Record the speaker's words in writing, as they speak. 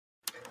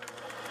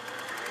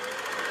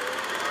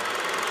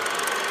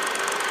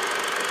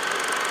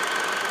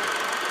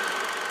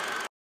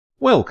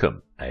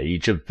Welcome,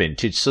 age of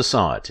vintage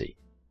society.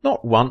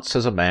 Not once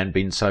has a man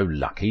been so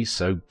lucky,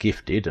 so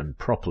gifted and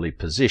properly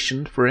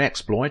positioned for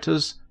exploit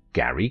as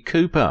Gary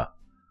Cooper.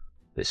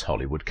 This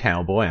Hollywood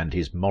cowboy and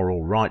his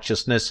moral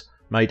righteousness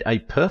made a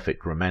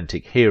perfect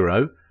romantic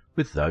hero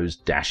with those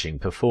dashing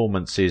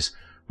performances,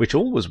 which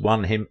always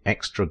won him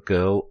extra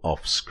girl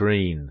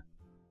off-screen.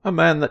 A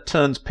man that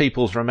turns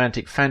people's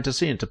romantic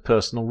fantasy into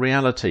personal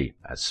reality,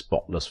 as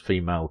spotless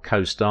female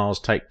co-stars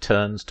take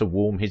turns to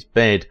warm his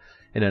bed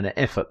in an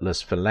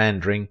effortless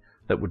philandering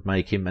that would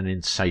make him an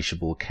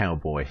insatiable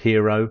cowboy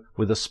hero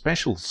with a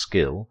special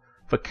skill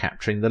for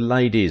capturing the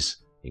ladies,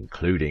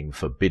 including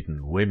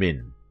forbidden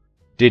women.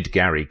 Did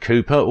Gary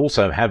Cooper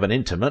also have an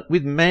intimate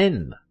with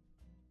men?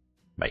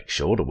 Make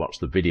sure to watch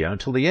the video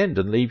until the end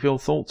and leave your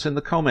thoughts in the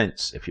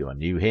comments. If you are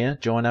new here,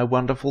 join our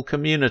wonderful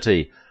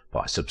community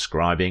by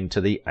subscribing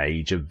to the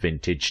Age of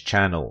Vintage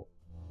channel.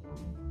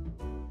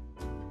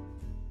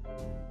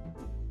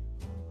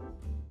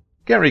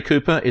 Gary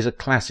Cooper is a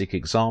classic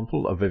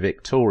example of a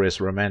victorious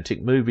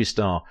romantic movie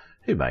star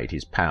who made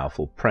his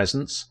powerful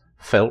presence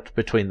felt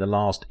between the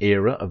last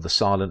era of the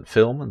silent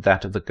film and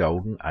that of the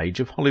golden age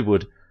of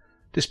Hollywood.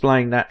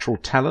 Displaying natural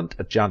talent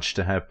adjudged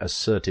to have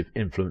assertive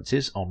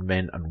influences on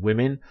men and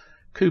women,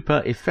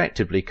 Cooper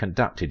effectively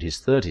conducted his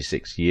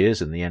 36 years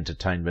in the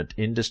entertainment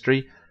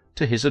industry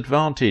to his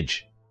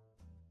advantage.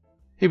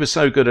 He was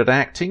so good at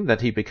acting that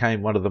he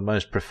became one of the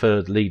most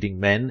preferred leading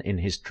men in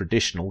his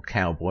traditional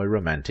cowboy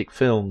romantic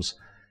films,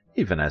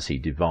 even as he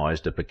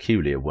devised a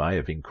peculiar way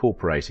of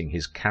incorporating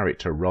his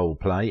character role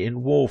play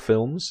in war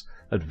films,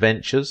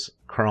 adventures,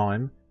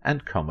 crime,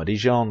 and comedy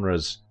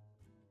genres.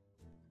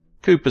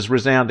 Cooper's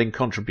resounding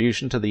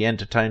contribution to the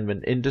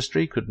entertainment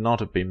industry could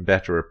not have been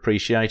better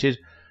appreciated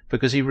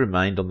because he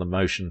remained on the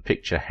Motion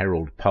Picture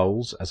Herald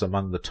polls as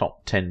among the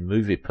top 10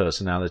 movie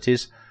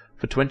personalities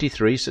for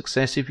 23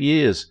 successive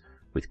years,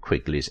 with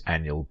Quigley's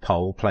annual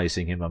poll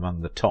placing him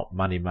among the top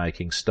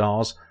money-making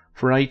stars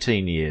for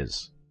 18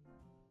 years.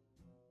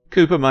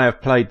 Cooper may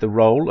have played the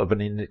role of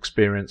an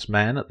inexperienced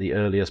man at the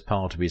earliest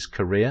part of his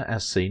career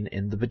as seen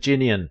in The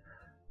Virginian,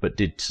 but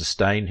did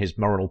sustain his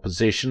moral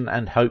position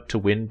and hope to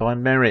win by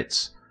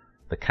merits.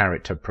 The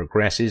character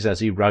progresses as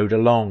he rode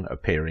along,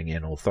 appearing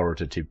in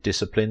authoritative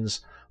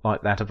disciplines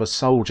like that of a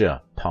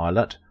soldier,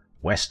 pilot,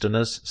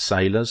 westerners,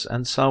 sailors,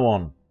 and so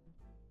on.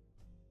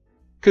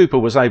 Cooper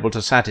was able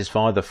to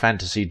satisfy the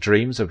fantasy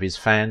dreams of his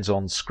fans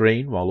on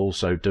screen while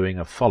also doing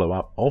a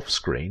follow-up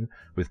off-screen,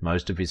 with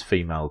most of his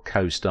female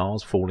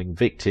co-stars falling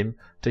victim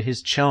to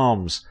his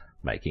charms,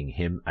 making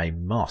him a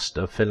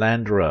master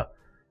philanderer,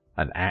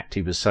 an act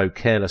he was so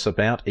careless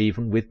about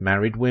even with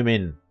married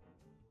women.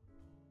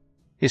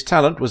 His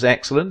talent was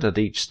excellent at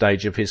each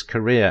stage of his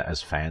career,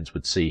 as fans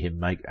would see him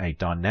make a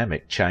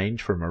dynamic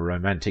change from a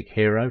romantic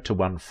hero to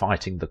one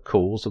fighting the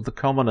cause of the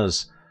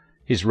commoners.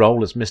 His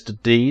role as Mr.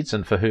 Deeds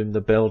and For Whom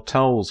the Bell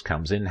Tolls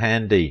comes in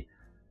handy.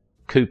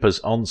 Cooper's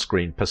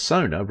on-screen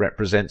persona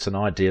represents an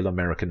ideal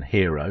American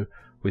hero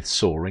with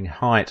soaring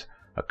height,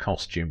 a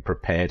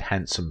costume-prepared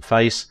handsome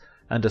face,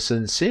 and a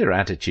sincere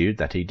attitude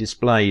that he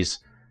displays.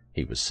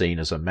 He was seen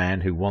as a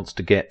man who wants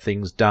to get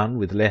things done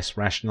with less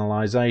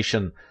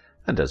rationalization,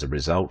 and as a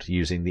result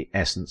using the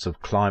essence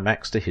of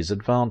climax to his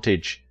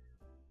advantage.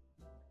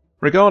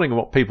 Regarding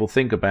what people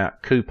think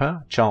about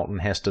Cooper, Charlton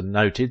Heston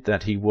noted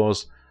that he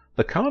was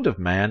the kind of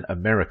man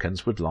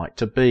Americans would like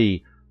to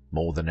be,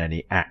 more than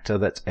any actor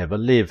that's ever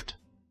lived.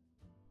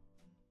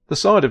 The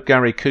side of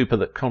Gary Cooper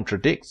that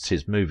contradicts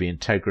his movie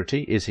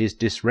integrity is his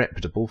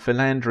disreputable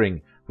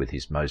philandering, with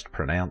his most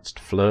pronounced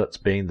flirts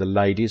being the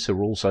ladies who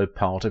are also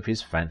part of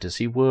his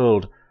fantasy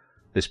world.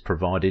 This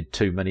provided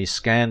too many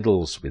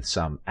scandals, with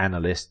some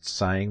analysts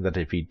saying that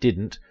if he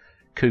didn't,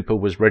 Cooper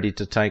was ready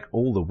to take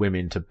all the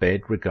women to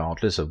bed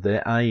regardless of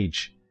their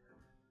age.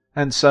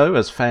 And so,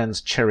 as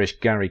fans cherish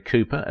Gary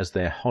Cooper as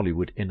their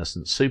Hollywood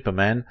innocent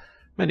Superman,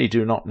 many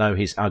do not know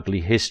his ugly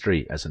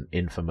history as an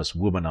infamous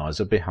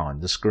womanizer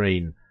behind the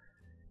screen.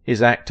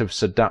 His act of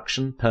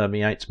seduction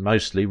permeates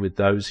mostly with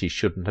those he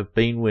shouldn't have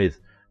been with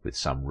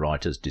some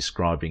writers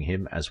describing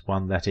him as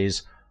one that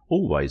is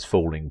always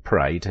falling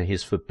prey to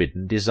his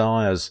forbidden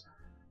desires.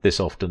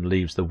 This often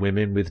leaves the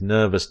women with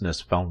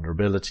nervousness,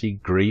 vulnerability,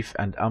 grief,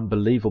 and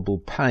unbelievable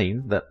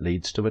pain that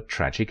leads to a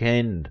tragic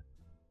end.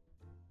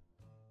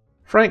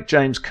 Frank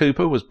James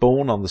Cooper was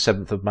born on the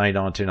 7th of May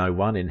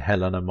 1901 in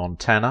Helena,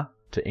 Montana,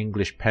 to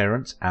English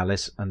parents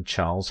Alice and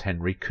Charles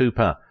Henry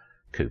Cooper.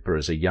 Cooper,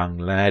 as a young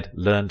lad,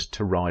 learned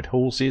to ride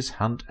horses,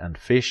 hunt and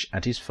fish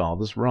at his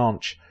father's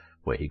ranch,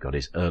 where he got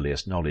his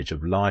earliest knowledge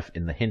of life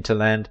in the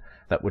hinterland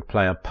that would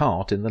play a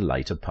part in the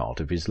later part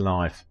of his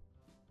life.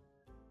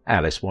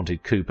 Alice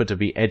wanted Cooper to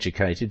be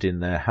educated in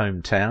their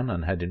hometown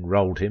and had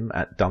enrolled him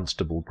at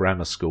Dunstable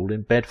Grammar School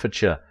in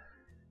Bedfordshire.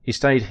 He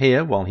stayed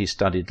here while he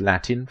studied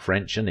Latin,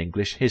 French and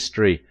English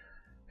history,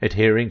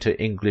 adhering to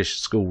English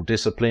school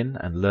discipline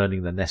and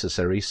learning the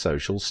necessary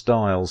social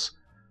styles.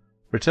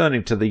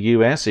 Returning to the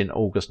US in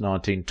August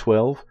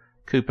 1912,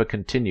 Cooper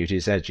continued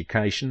his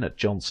education at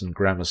Johnson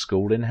Grammar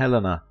School in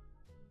Helena.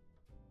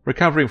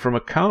 Recovering from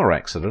a car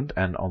accident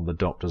and on the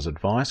doctor's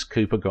advice,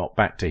 Cooper got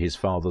back to his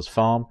father's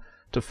farm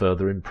to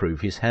further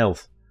improve his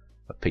health,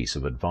 a piece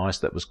of advice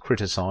that was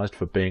criticised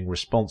for being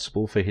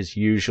responsible for his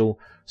usual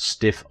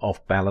stiff,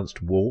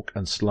 off-balanced walk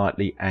and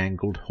slightly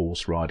angled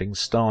horse-riding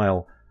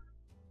style.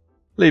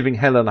 Leaving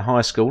Helena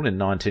High School in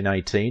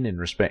 1918 in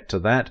respect to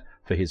that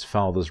for his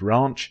father's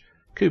ranch,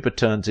 Cooper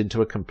turns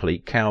into a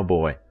complete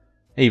cowboy.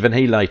 Even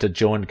he later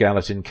joined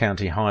Gallatin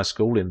County High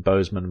School in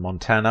Bozeman,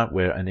 Montana,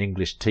 where an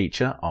English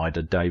teacher,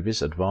 Ida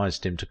Davis,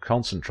 advised him to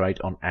concentrate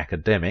on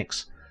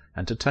academics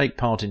and to take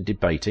part in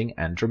debating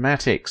and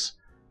dramatics.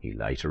 He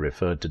later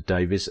referred to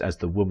Davis as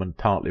the woman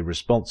partly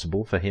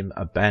responsible for him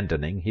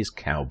abandoning his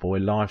cowboy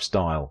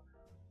lifestyle.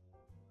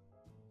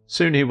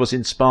 Soon he was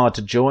inspired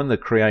to join the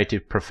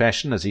creative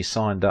profession as he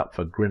signed up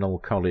for Grinnell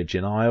College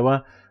in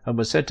Iowa and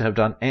was said to have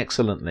done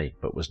excellently,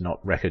 but was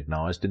not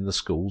recognized in the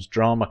school's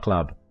drama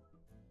club.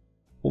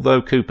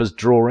 Although Cooper's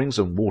drawings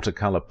and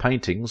watercolor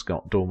paintings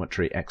got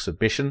dormitory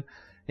exhibition,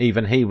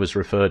 even he was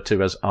referred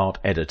to as art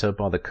editor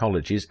by the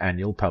college's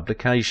annual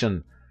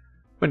publication.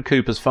 When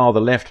Cooper's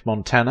father left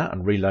Montana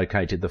and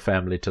relocated the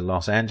family to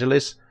Los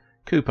Angeles,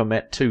 Cooper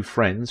met two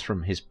friends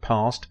from his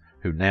past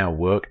who now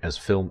work as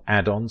film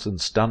add-ons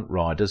and stunt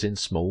riders in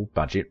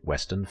small-budget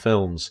Western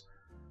films.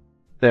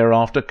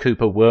 Thereafter,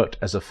 Cooper worked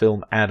as a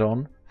film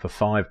add-on for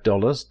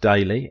 $5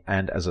 daily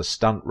and as a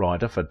stunt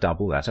rider for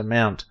double that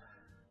amount.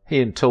 He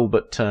and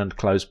Talbot turned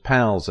close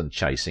pals and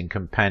chasing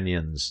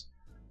companions.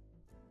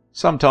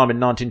 Sometime in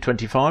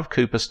 1925,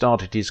 Cooper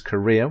started his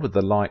career with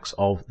the likes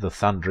of The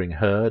Thundering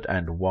Herd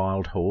and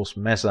Wild Horse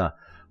Mesa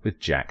with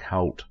Jack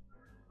Holt.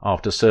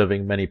 After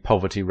serving many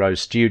Poverty Row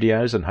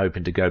studios and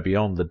hoping to go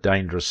beyond the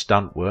dangerous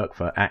stunt work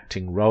for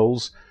acting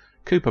roles,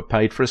 Cooper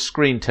paid for a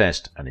screen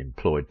test and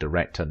employed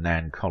director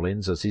Nan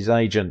Collins as his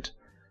agent.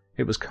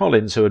 It was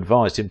Collins who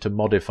advised him to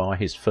modify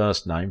his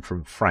first name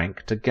from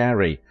Frank to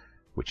Gary,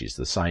 which is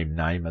the same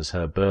name as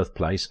her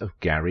birthplace of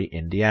Gary,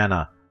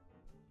 Indiana.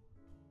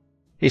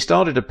 He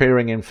started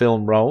appearing in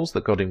film roles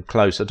that got him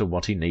closer to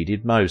what he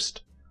needed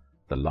most.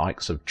 The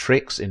likes of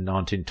Tricks in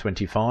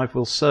 1925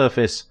 will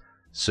surface.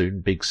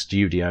 Soon big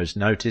studios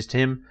noticed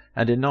him,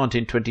 and in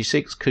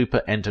 1926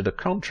 Cooper entered a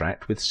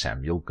contract with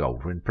Samuel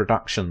Goldwyn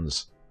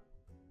Productions.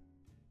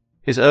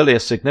 His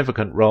earliest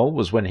significant role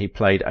was when he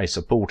played a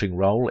supporting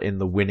role in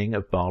The Winning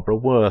of Barbara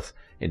Worth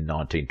in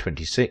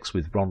 1926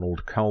 with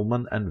Ronald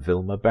Colman and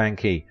Vilma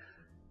Banky.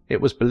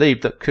 It was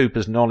believed that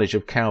Cooper's knowledge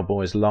of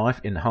cowboys'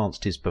 life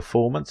enhanced his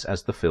performance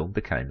as the film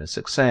became a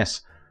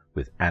success,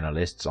 with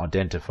analysts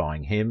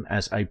identifying him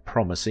as a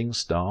promising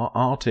star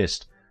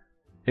artist.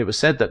 It was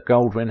said that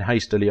Goldwyn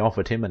hastily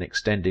offered him an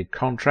extended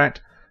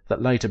contract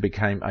that later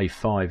became a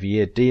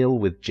 5-year deal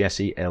with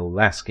Jesse L.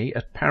 Lasky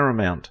at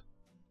Paramount.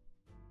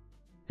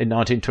 In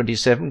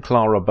 1927,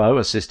 Clara Bow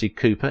assisted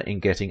Cooper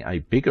in getting a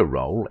bigger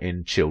role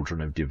in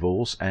Children of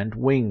Divorce and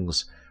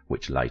Wings,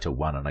 which later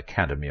won an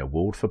Academy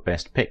Award for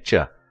Best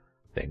Picture.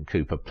 Then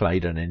Cooper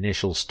played an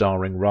initial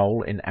starring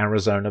role in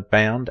Arizona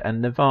Bound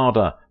and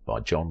Nevada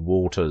by John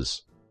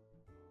Waters.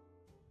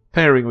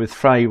 Pairing with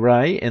Fay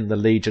Wray in The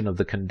Legion of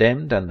the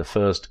Condemned and The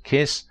First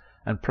Kiss,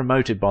 and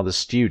promoted by the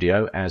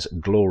studio as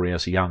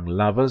Glorious Young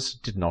Lovers,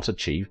 did not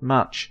achieve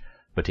much,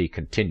 but he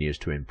continues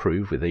to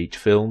improve with each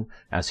film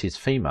as his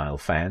female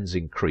fans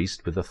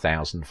increased with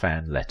 1,000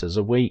 fan letters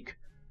a week.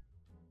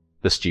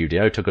 The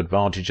studio took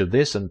advantage of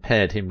this and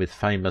paired him with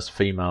famous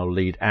female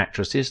lead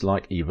actresses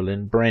like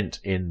Evelyn Brent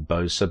in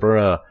Beau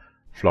Sabreur,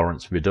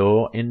 Florence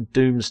Vidor in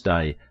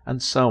Doomsday,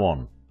 and so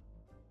on.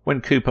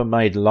 When Cooper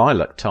made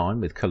Lilac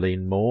Time with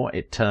Colleen Moore,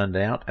 it turned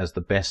out as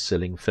the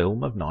best-selling film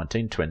of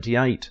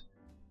 1928.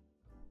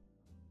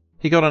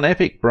 He got an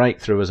epic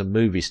breakthrough as a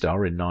movie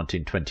star in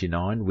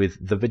 1929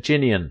 with The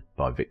Virginian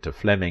by Victor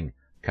Fleming,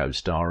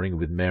 co-starring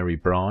with Mary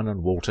Bryan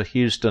and Walter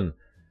Huston.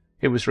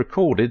 It was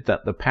recorded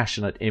that the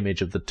passionate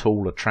image of the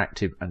tall,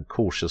 attractive and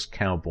cautious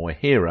cowboy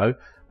hero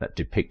that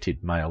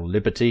depicted male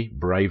liberty,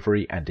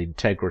 bravery and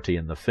integrity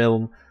in the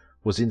film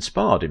was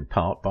inspired in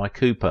part by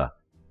Cooper.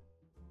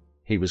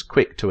 He was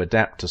quick to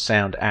adapt to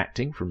sound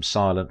acting from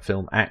silent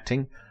film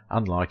acting,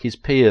 unlike his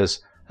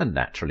peers, and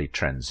naturally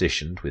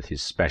transitioned with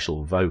his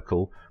special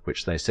vocal,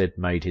 which they said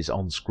made his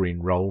on-screen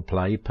role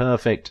play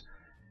perfect.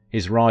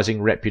 His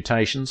rising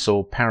reputation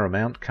saw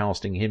Paramount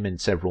casting him in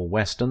several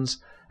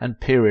westerns and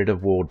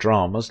period-of-war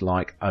dramas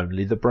like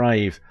Only the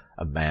Brave,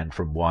 A Man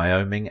from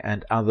Wyoming,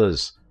 and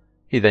others.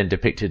 He then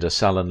depicted a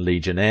sullen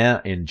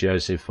legionnaire in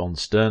Joseph von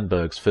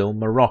Sternberg's film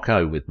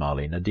Morocco with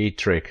Marlene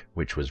Dietrich,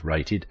 which was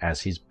rated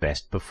as his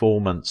best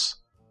performance.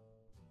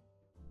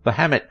 The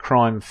Hammett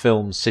crime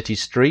film City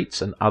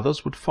Streets and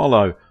others would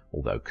follow,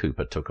 although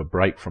Cooper took a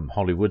break from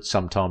Hollywood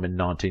sometime in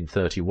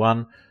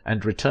 1931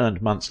 and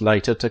returned months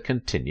later to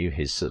continue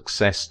his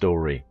success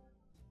story.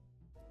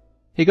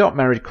 He got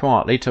married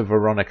quietly to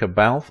Veronica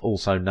Balfe,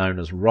 also known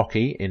as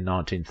Rocky, in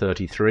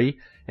 1933,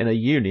 in a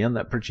union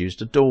that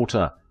produced a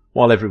daughter.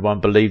 While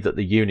everyone believed that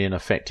the union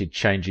affected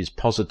changes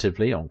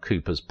positively on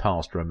Cooper's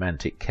past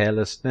romantic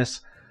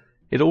carelessness,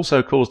 It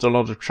also caused a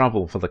lot of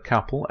trouble for the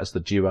couple as the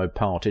duo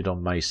parted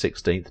on May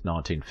 16,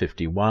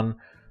 1951,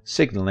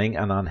 signalling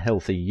an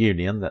unhealthy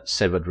union that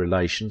severed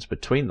relations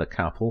between the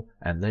couple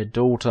and their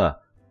daughter.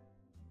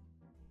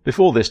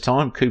 Before this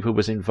time, Cooper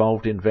was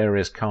involved in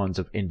various kinds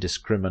of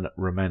indiscriminate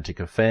romantic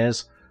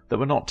affairs that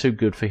were not too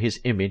good for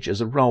his image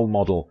as a role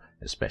model,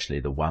 especially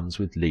the ones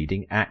with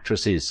leading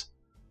actresses.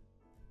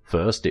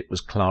 First it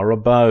was Clara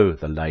Bow,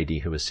 the lady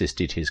who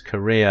assisted his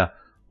career.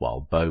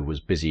 While Bow was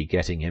busy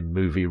getting him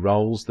movie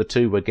roles, the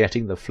two were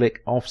getting the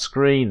flick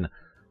off-screen.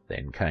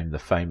 Then came the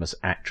famous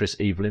actress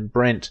Evelyn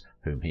Brent,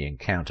 whom he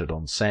encountered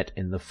on set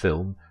in the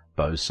film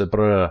Beau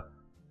Sabreur.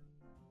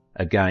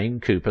 Again,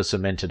 Cooper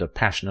cemented a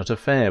passionate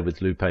affair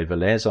with Lupe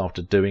Velez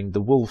after doing The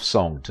Wolf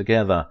Song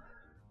together,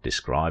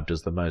 described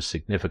as the most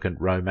significant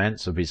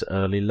romance of his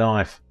early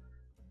life.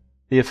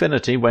 The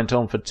affinity went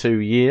on for 2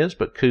 years,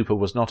 but Cooper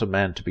was not a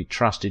man to be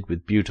trusted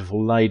with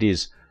beautiful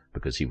ladies,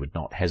 because he would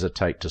not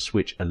hesitate to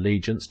switch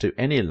allegiance to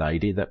any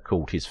lady that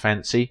caught his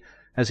fancy,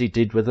 as he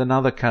did with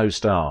another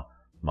co-star,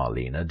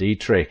 Marlene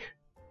Dietrich.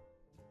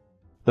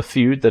 The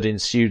feud that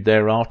ensued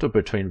thereafter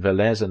between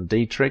Velez and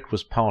Dietrich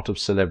was part of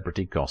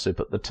celebrity gossip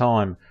at the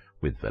time,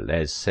 with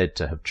Velez said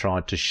to have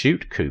tried to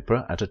shoot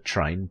Cooper at a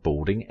train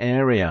boarding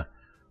area.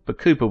 But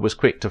Cooper was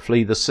quick to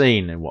flee the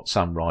scene in what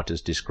some writers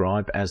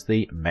describe as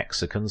the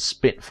Mexican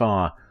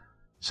Spitfire.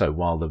 So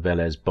while the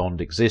Velez bond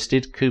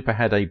existed, Cooper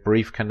had a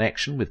brief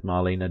connection with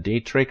Marlene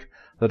Dietrich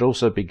that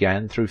also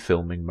began through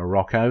filming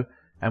Morocco,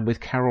 and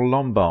with Carole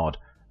Lombard,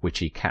 which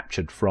he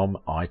captured from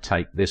I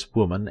Take This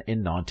Woman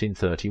in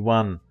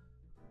 1931.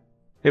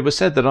 It was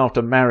said that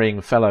after marrying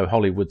fellow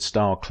Hollywood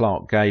star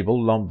Clark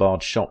Gable,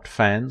 Lombard shocked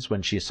fans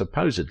when she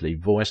supposedly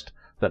voiced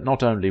that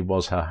not only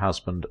was her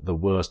husband the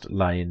worst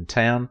lay in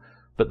town,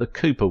 but that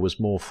Cooper was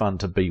more fun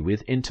to be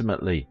with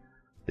intimately.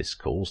 This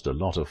caused a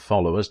lot of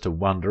followers to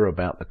wonder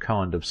about the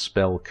kind of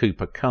spell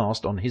Cooper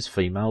cast on his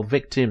female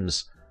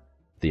victims.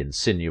 The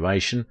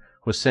insinuation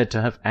was said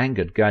to have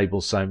angered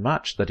Gable so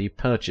much that he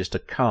purchased a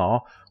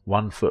car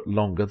 1 foot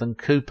longer than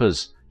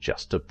Cooper's,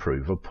 just to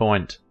prove a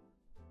point.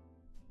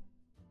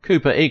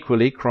 Cooper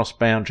equally crossed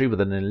boundary with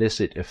an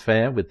illicit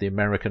affair with the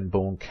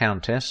American-born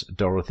Countess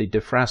Dorothy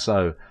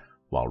DeFrasso,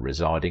 while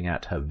residing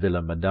at her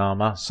Villa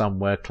Madama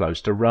somewhere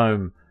close to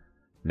Rome.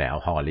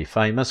 Now highly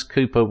famous,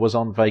 Cooper was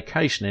on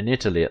vacation in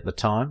Italy at the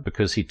time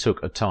because he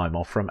took a time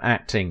off from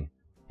acting.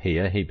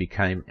 Here he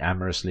became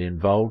amorously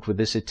involved with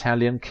this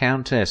Italian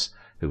countess,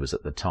 who was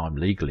at the time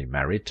legally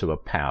married to a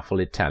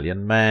powerful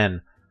Italian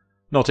man.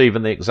 Not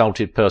even the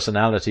exalted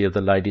personality of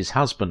the lady's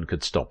husband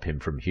could stop him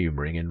from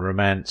humouring in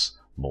romance,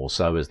 more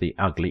so as the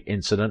ugly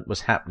incident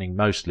was happening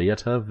mostly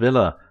at her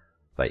villa.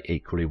 They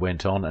equally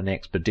went on an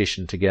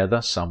expedition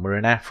together somewhere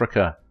in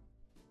Africa.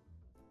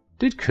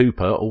 Did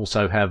Cooper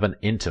also have an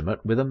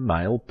intimate with a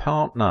male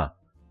partner?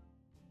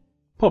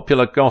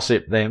 Popular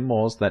gossip then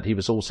was that he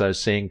was also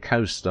seeing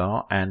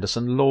co-star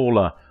Anderson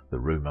Lawler. The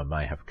rumour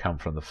may have come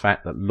from the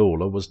fact that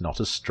Lawler was not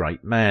a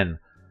straight man.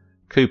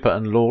 Cooper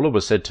and Lawler were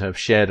said to have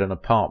shared an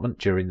apartment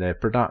during their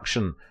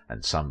production,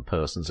 and some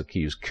persons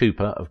accused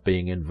Cooper of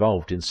being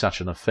involved in such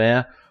an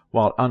affair,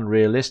 while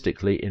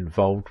unrealistically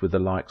involved with the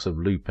likes of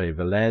Lupe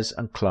Velez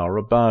and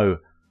Clara Bow.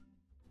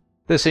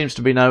 There seems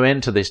to be no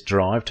end to this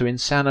drive to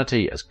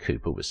insanity, as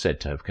Cooper was said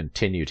to have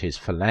continued his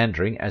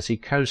philandering as he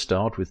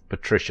co-starred with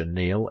Patricia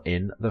Neal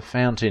in The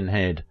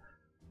Fountainhead,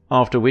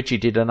 after which he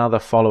did another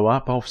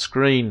follow-up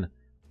off-screen.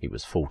 He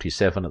was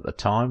 47 at the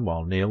time,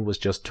 while Neal was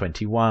just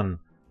 21.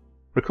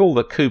 Recall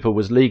that Cooper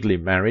was legally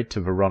married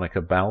to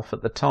Veronica Balfe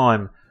at the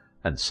time,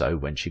 and so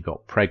when she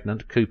got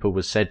pregnant, Cooper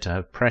was said to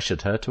have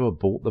pressured her to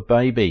abort the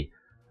baby.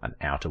 An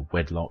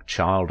out-of-wedlock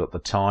child at the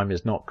time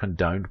is not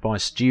condoned by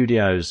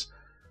studios,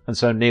 and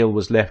so Neal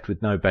was left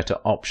with no better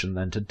option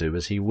than to do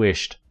as he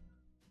wished.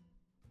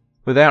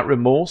 Without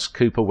remorse,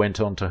 Cooper went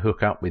on to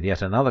hook up with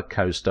yet another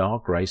co-star,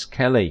 Grace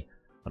Kelly.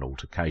 An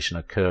altercation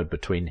occurred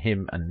between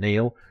him and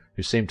Neal,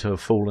 who seemed to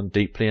have fallen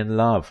deeply in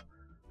love.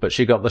 But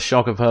she got the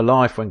shock of her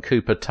life when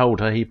Cooper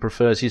told her he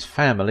prefers his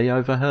family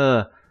over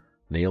her.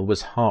 Neal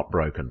was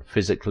heartbroken,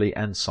 physically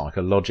and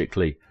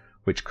psychologically,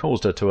 which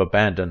caused her to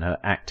abandon her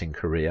acting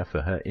career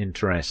for her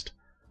interest.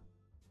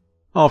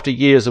 After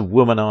years of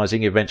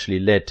womanizing eventually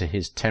led to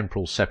his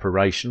temporal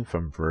separation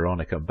from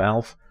Veronica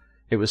Balfe,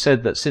 it was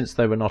said that since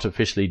they were not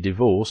officially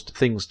divorced,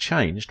 things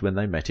changed when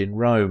they met in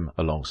Rome,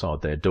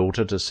 alongside their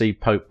daughter, to see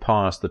Pope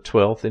Pius XII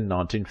in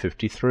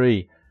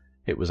 1953.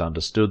 It was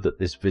understood that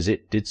this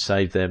visit did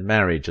save their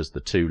marriage, as the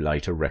two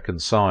later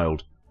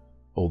reconciled.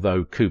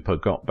 Although Cooper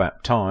got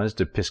baptized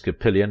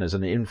Episcopalian as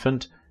an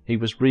infant, he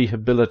was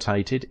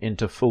rehabilitated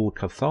into full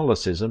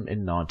Catholicism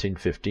in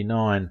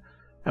 1959,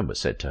 and was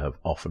said to have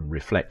often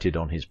reflected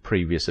on his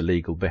previous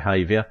illegal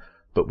behaviour,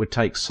 but would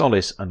take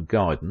solace and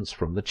guidance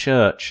from the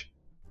Church.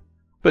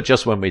 But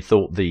just when we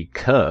thought the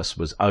curse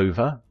was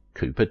over,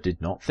 Cooper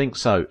did not think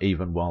so,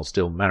 even while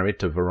still married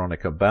to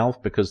Veronica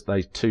Balfe, because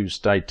they two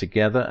stayed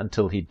together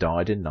until he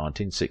died in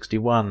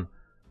 1961.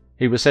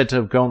 He was said to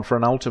have gone for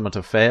an ultimate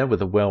affair with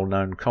the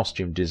well-known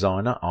costume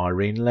designer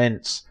Irene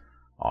Lentz.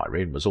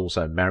 Irene was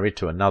also married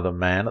to another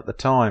man at the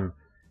time.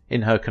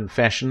 In her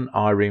confession,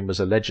 Irene was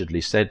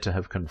allegedly said to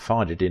have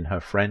confided in her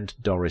friend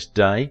Doris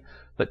Day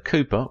that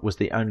Cooper was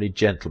the only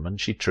gentleman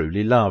she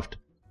truly loved.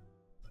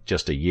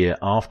 Just a year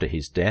after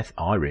his death,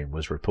 Irene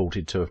was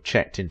reported to have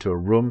checked into a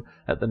room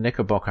at the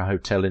Knickerbocker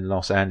Hotel in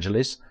Los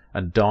Angeles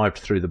and dived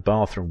through the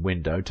bathroom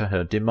window to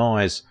her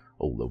demise,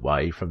 all the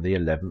way from the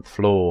 11th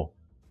floor.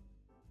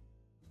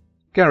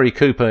 Gary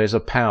Cooper is a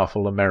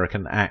powerful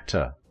American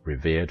actor,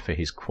 revered for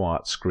his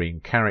quiet screen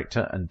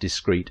character and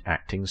discreet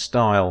acting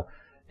style.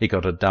 He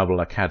got a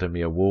double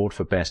Academy Award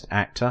for Best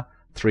Actor,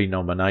 3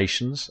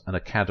 nominations, an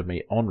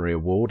Academy Honorary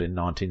Award in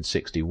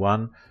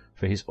 1961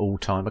 for his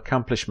all-time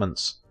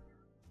accomplishments.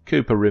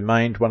 Cooper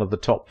remained one of the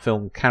top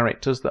film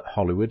characters that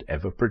Hollywood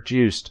ever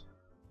produced.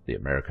 The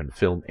American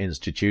Film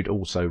Institute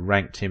also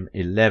ranked him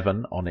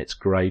 11 on its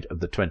grade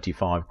of the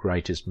 25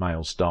 greatest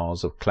male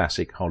stars of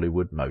classic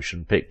Hollywood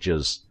motion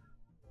pictures.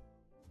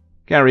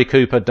 Gary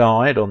Cooper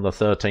died on the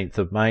 13th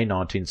of May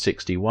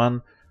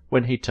 1961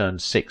 when he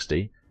turned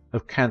 60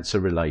 of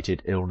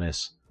cancer-related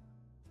illness.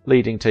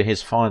 Leading to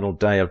his final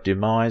day of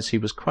demise, he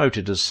was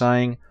quoted as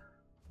saying,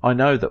 "I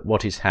know that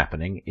what is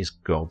happening is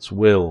God's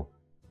will.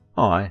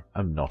 I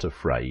am not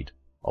afraid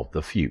of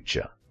the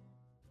future."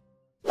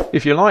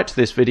 If you liked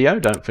this video,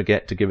 don't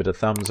forget to give it a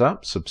thumbs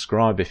up,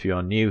 subscribe if you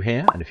are new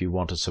here, and if you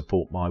want to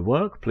support my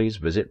work, please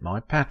visit my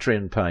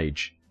Patreon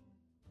page.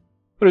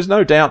 There is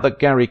no doubt that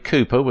Gary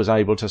Cooper was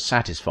able to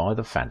satisfy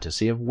the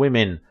fantasy of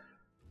women.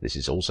 This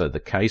is also the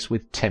case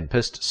with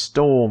Tempest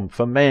Storm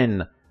for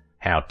men.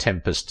 How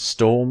Tempest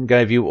Storm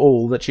gave you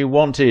all that you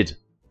wanted.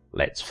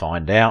 Let's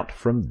find out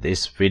from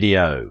this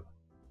video.